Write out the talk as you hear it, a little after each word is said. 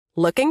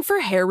Looking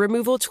for hair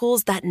removal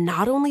tools that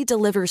not only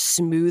deliver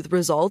smooth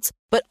results,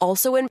 but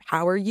also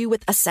empower you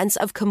with a sense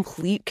of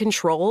complete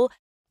control?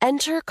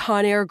 Enter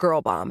Conair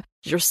Girl Bomb,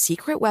 your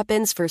secret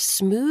weapons for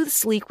smooth,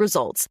 sleek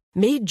results,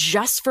 made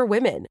just for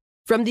women.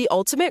 From the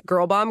ultimate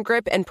Girl Bomb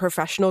grip and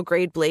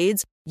professional-grade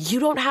blades, you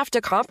don't have to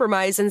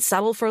compromise and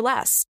settle for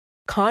less.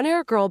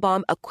 Conair Girl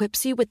Bomb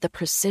equips you with the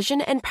precision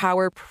and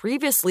power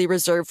previously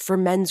reserved for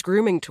men's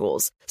grooming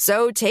tools.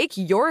 So take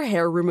your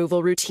hair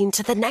removal routine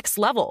to the next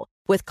level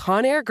with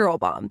Conair Girl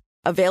Bomb.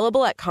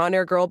 Available at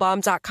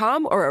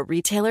ConairGirlBomb.com or a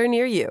retailer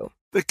near you.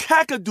 The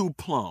Kakadu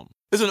plum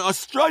is an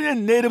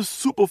Australian native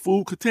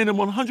superfood containing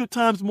 100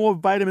 times more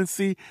vitamin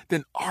C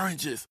than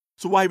oranges.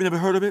 So why have you never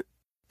heard of it?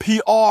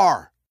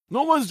 PR.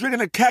 No one's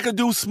drinking a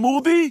Kakadu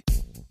smoothie?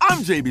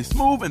 I'm JB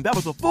Smoove, and that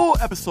was a full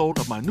episode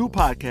of my new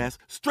podcast,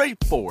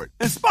 Straightforward,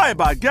 inspired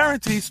by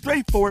guaranteed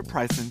straightforward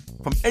pricing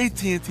from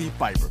AT&T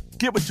Fiber.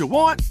 Get what you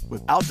want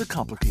without the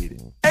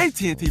complicated.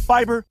 AT&T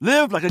Fiber,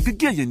 live like a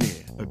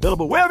gigillionaire.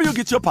 Available wherever you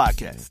get your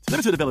podcasts.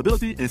 Limited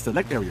availability in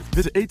select areas.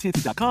 Visit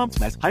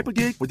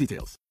AT&T.com/hypergig for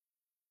details.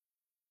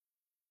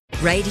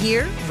 Right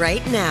here,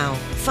 right now.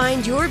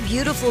 Find your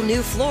beautiful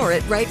new floor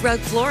at Right Rug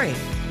Flooring.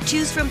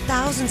 Choose from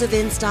thousands of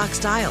in-stock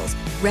styles,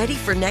 ready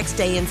for next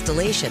day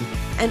installation,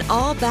 and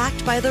all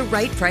backed by the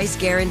right price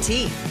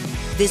guarantee.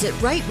 Visit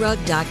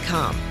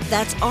rightrug.com.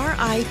 That's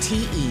RITERUG.com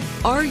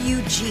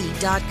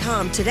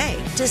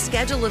today to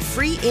schedule a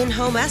free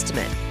in-home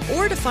estimate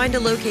or to find a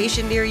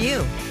location near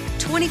you.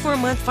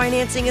 24-month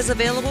financing is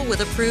available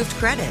with approved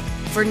credit.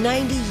 For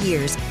 90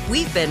 years,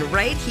 we've been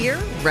right here,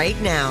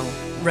 right now.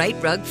 Right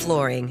Rug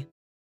Flooring.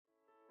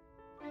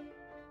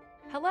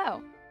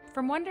 Hello.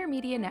 From Wonder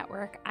Media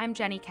Network, I'm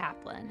Jenny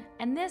Kaplan,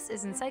 and this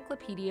is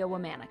Encyclopedia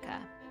Womanica.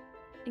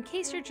 In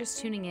case you're just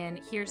tuning in,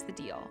 here's the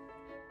deal.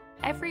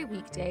 Every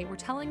weekday, we're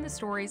telling the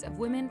stories of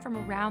women from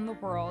around the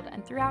world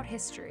and throughout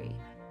history,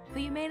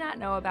 who you may not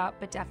know about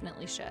but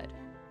definitely should.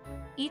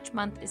 Each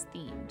month is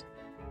themed.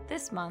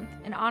 This month,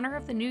 in honor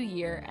of the new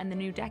year and the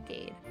new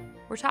decade,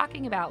 we're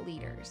talking about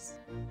leaders.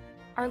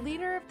 Our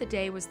leader of the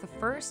day was the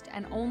first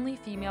and only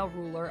female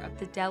ruler of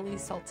the Delhi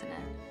Sultanate.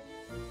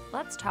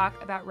 Let's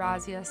talk about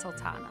Razia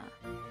Sultana.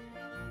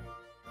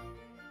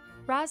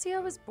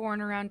 Razia was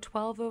born around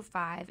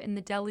 1205 in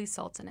the Delhi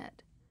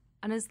Sultanate,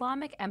 an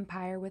Islamic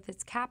empire with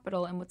its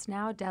capital in what's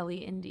now Delhi,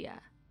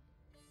 India.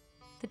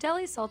 The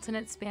Delhi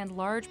Sultanate spanned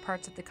large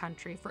parts of the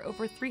country for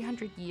over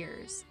 300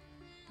 years,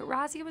 but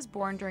Razia was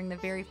born during the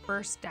very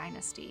first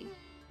dynasty,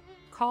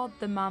 called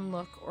the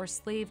Mamluk or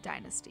Slave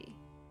Dynasty.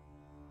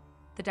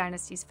 The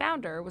dynasty's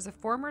founder was a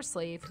former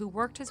slave who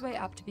worked his way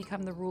up to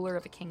become the ruler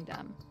of a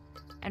kingdom,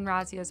 and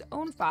Razia's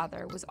own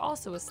father was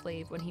also a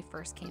slave when he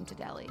first came to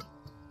Delhi.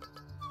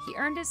 He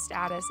earned his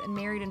status and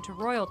married into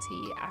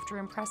royalty after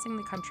impressing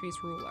the country's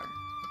ruler.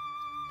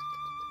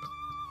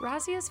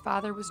 Razia's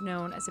father was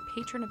known as a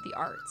patron of the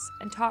arts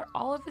and taught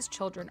all of his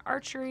children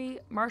archery,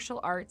 martial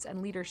arts,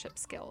 and leadership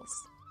skills.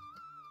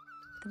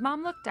 The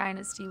Mamluk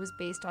dynasty was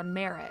based on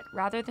merit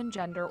rather than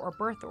gender or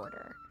birth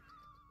order,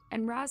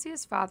 and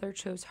Razia's father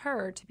chose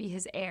her to be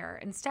his heir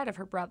instead of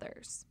her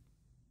brothers.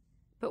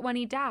 But when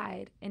he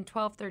died, in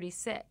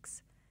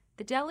 1236,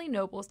 the Delhi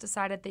nobles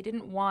decided they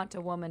didn't want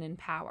a woman in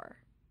power.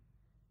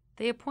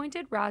 They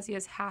appointed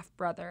Razia's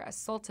half-brother as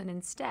sultan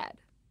instead.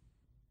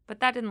 But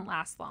that didn't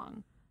last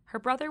long. Her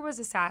brother was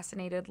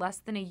assassinated less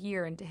than a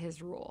year into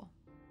his rule.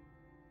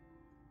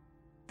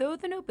 Though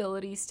the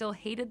nobility still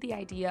hated the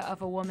idea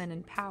of a woman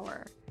in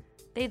power,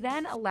 they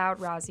then allowed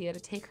Razia to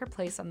take her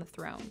place on the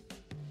throne.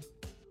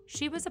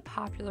 She was a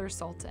popular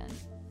sultan.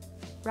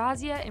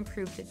 Razia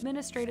improved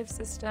administrative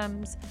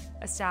systems,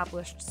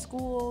 established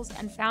schools,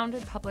 and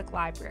founded public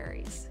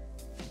libraries.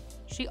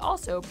 She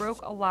also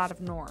broke a lot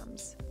of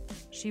norms.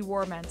 She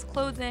wore men's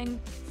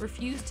clothing,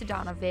 refused to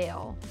don a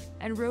veil,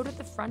 and rode at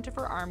the front of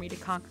her army to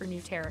conquer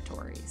new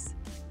territories.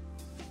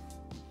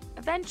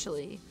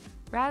 Eventually,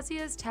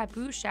 Razia's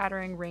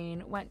taboo-shattering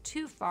reign went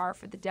too far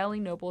for the Delhi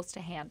nobles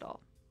to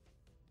handle.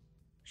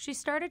 She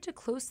started to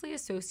closely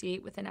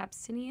associate with an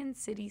Abyssinian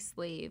city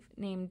slave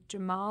named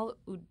Jamal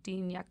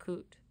ud-Din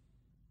Yaqut.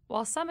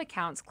 While some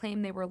accounts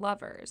claim they were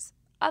lovers,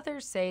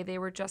 others say they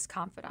were just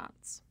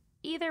confidants.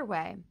 Either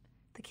way,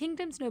 the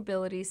kingdom's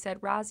nobility said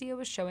Razia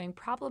was showing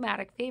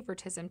problematic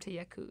favoritism to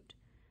Yaqut,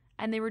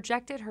 and they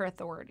rejected her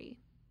authority.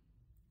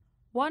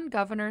 One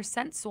governor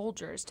sent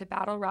soldiers to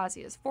battle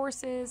Razia's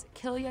forces,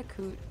 kill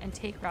Yaqut, and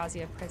take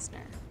Razia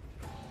prisoner.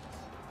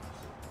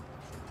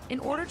 In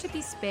order to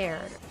be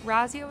spared,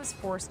 Razia was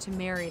forced to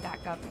marry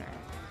that governor.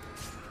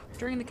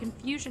 During the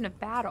confusion of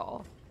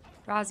battle,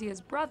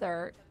 Razia's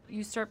brother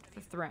usurped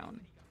the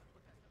throne.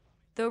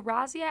 Though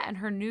Razia and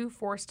her new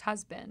forced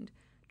husband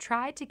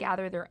tried to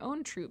gather their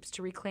own troops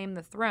to reclaim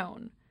the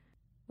throne,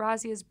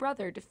 Razia's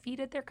brother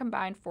defeated their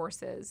combined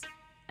forces,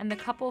 and the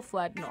couple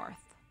fled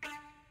north.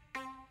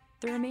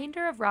 The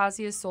remainder of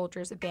Razia's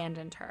soldiers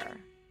abandoned her,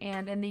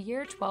 and in the year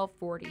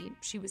 1240,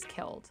 she was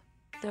killed,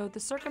 though the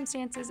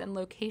circumstances and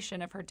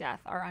location of her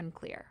death are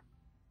unclear.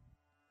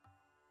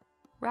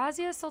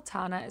 Razia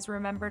Sultana is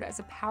remembered as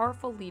a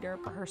powerful leader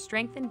for her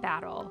strength in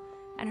battle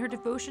and her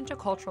devotion to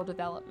cultural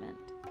development.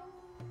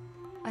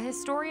 A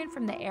historian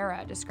from the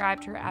era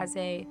described her as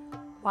a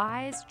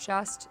wise,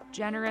 just,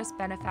 generous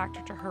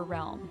benefactor to her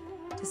realm,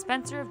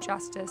 dispenser of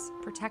justice,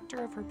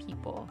 protector of her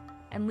people,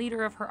 and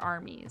leader of her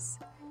armies,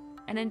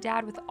 and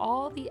endowed with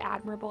all the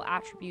admirable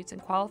attributes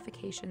and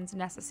qualifications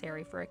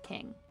necessary for a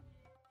king.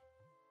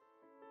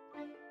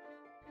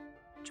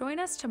 Join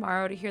us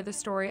tomorrow to hear the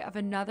story of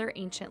another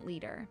ancient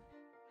leader.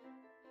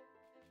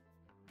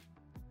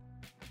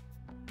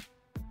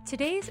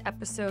 Today's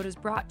episode is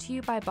brought to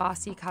you by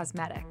Bossy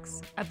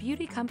Cosmetics, a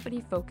beauty company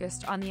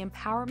focused on the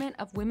empowerment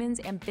of women's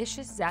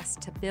ambitious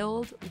zest to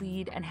build,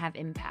 lead, and have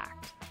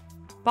impact.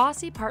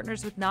 Bossy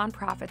partners with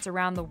nonprofits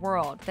around the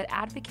world that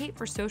advocate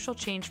for social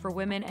change for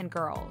women and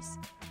girls.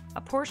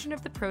 A portion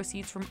of the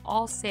proceeds from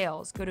all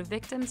sales go to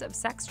victims of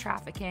sex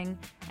trafficking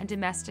and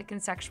domestic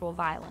and sexual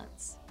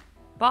violence.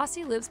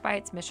 Bossy lives by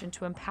its mission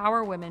to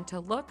empower women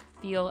to look,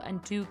 feel,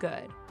 and do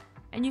good.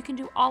 And you can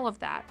do all of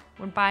that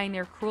when buying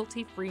their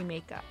cruelty-free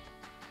makeup.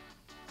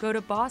 Go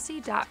to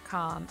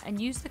bossy.com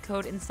and use the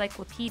code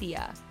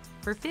ENCYCLOPEDIA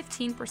for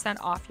 15%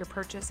 off your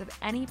purchase of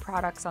any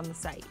products on the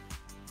site.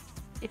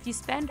 If you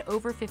spend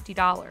over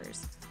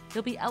 $50,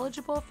 you'll be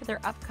eligible for their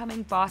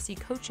upcoming Bossy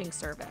coaching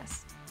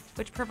service,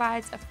 which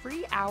provides a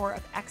free hour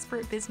of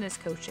expert business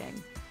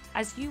coaching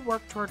as you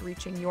work toward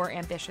reaching your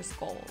ambitious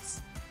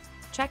goals.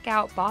 Check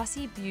out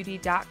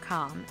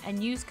bossybeauty.com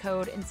and use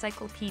code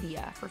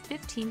ENCYCLOPEDIA for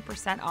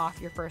 15% off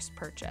your first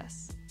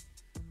purchase.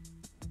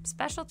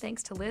 Special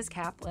thanks to Liz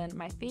Kaplan,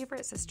 my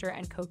favorite sister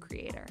and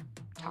co-creator.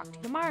 Talk to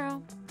you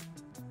tomorrow.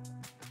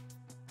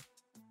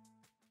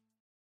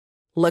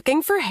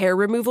 Looking for hair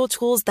removal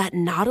tools that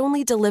not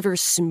only deliver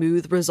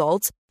smooth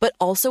results, but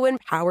also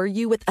empower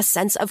you with a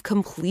sense of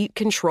complete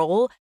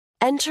control?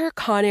 Enter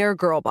Conair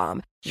Girl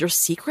Bomb, your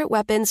secret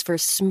weapons for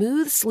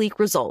smooth, sleek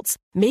results,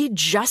 made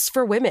just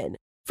for women.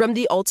 From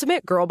the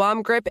ultimate Girl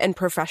Bomb grip and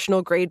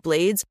professional-grade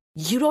blades,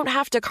 you don't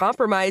have to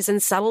compromise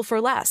and settle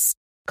for less.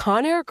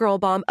 Conair Girl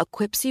Bomb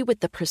equips you with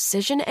the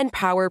precision and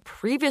power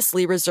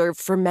previously reserved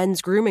for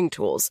men's grooming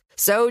tools.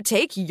 So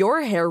take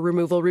your hair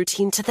removal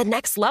routine to the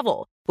next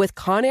level with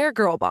Conair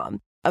Girl Bomb.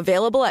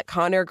 Available at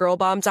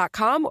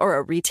ConairGirlBomb.com or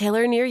a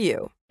retailer near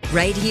you.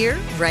 Right here,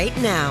 right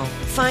now.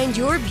 Find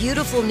your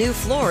beautiful new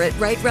floor at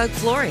Right Rug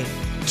Flooring.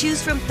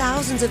 Choose from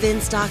thousands of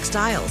in-stock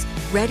styles,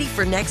 ready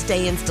for next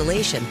day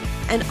installation,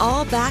 and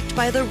all backed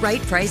by the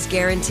right price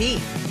guarantee.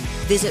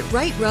 Visit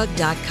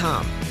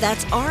rightrug.com.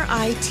 That's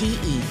RITERUG.com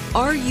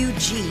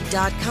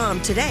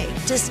today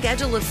to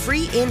schedule a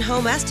free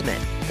in-home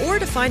estimate or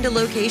to find a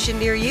location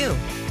near you.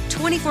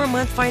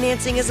 24-month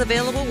financing is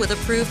available with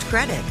approved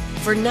credit.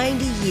 For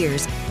 90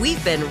 years,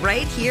 we've been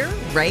right here,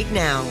 right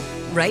now.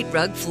 Right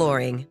Rug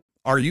Flooring.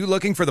 Are you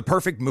looking for the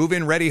perfect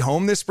move-in ready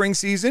home this spring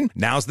season?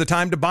 Now's the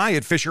time to buy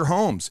at Fisher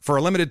Homes. For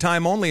a limited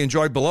time only,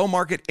 enjoy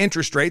below-market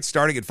interest rates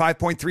starting at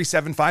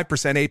 5.375%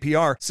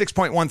 APR,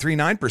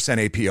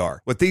 6.139% APR.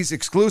 With these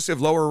exclusive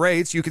lower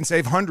rates, you can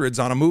save hundreds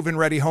on a move-in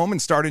ready home and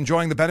start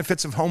enjoying the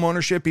benefits of home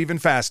ownership even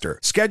faster.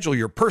 Schedule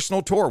your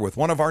personal tour with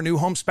one of our new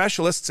home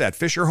specialists at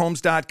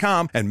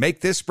FisherHomes.com and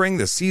make this spring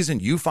the season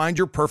you find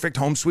your perfect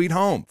home sweet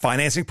home.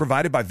 Financing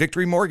provided by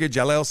Victory Mortgage,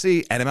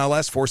 LLC,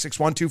 NMLS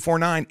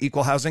 461249,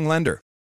 Equal Housing Lender.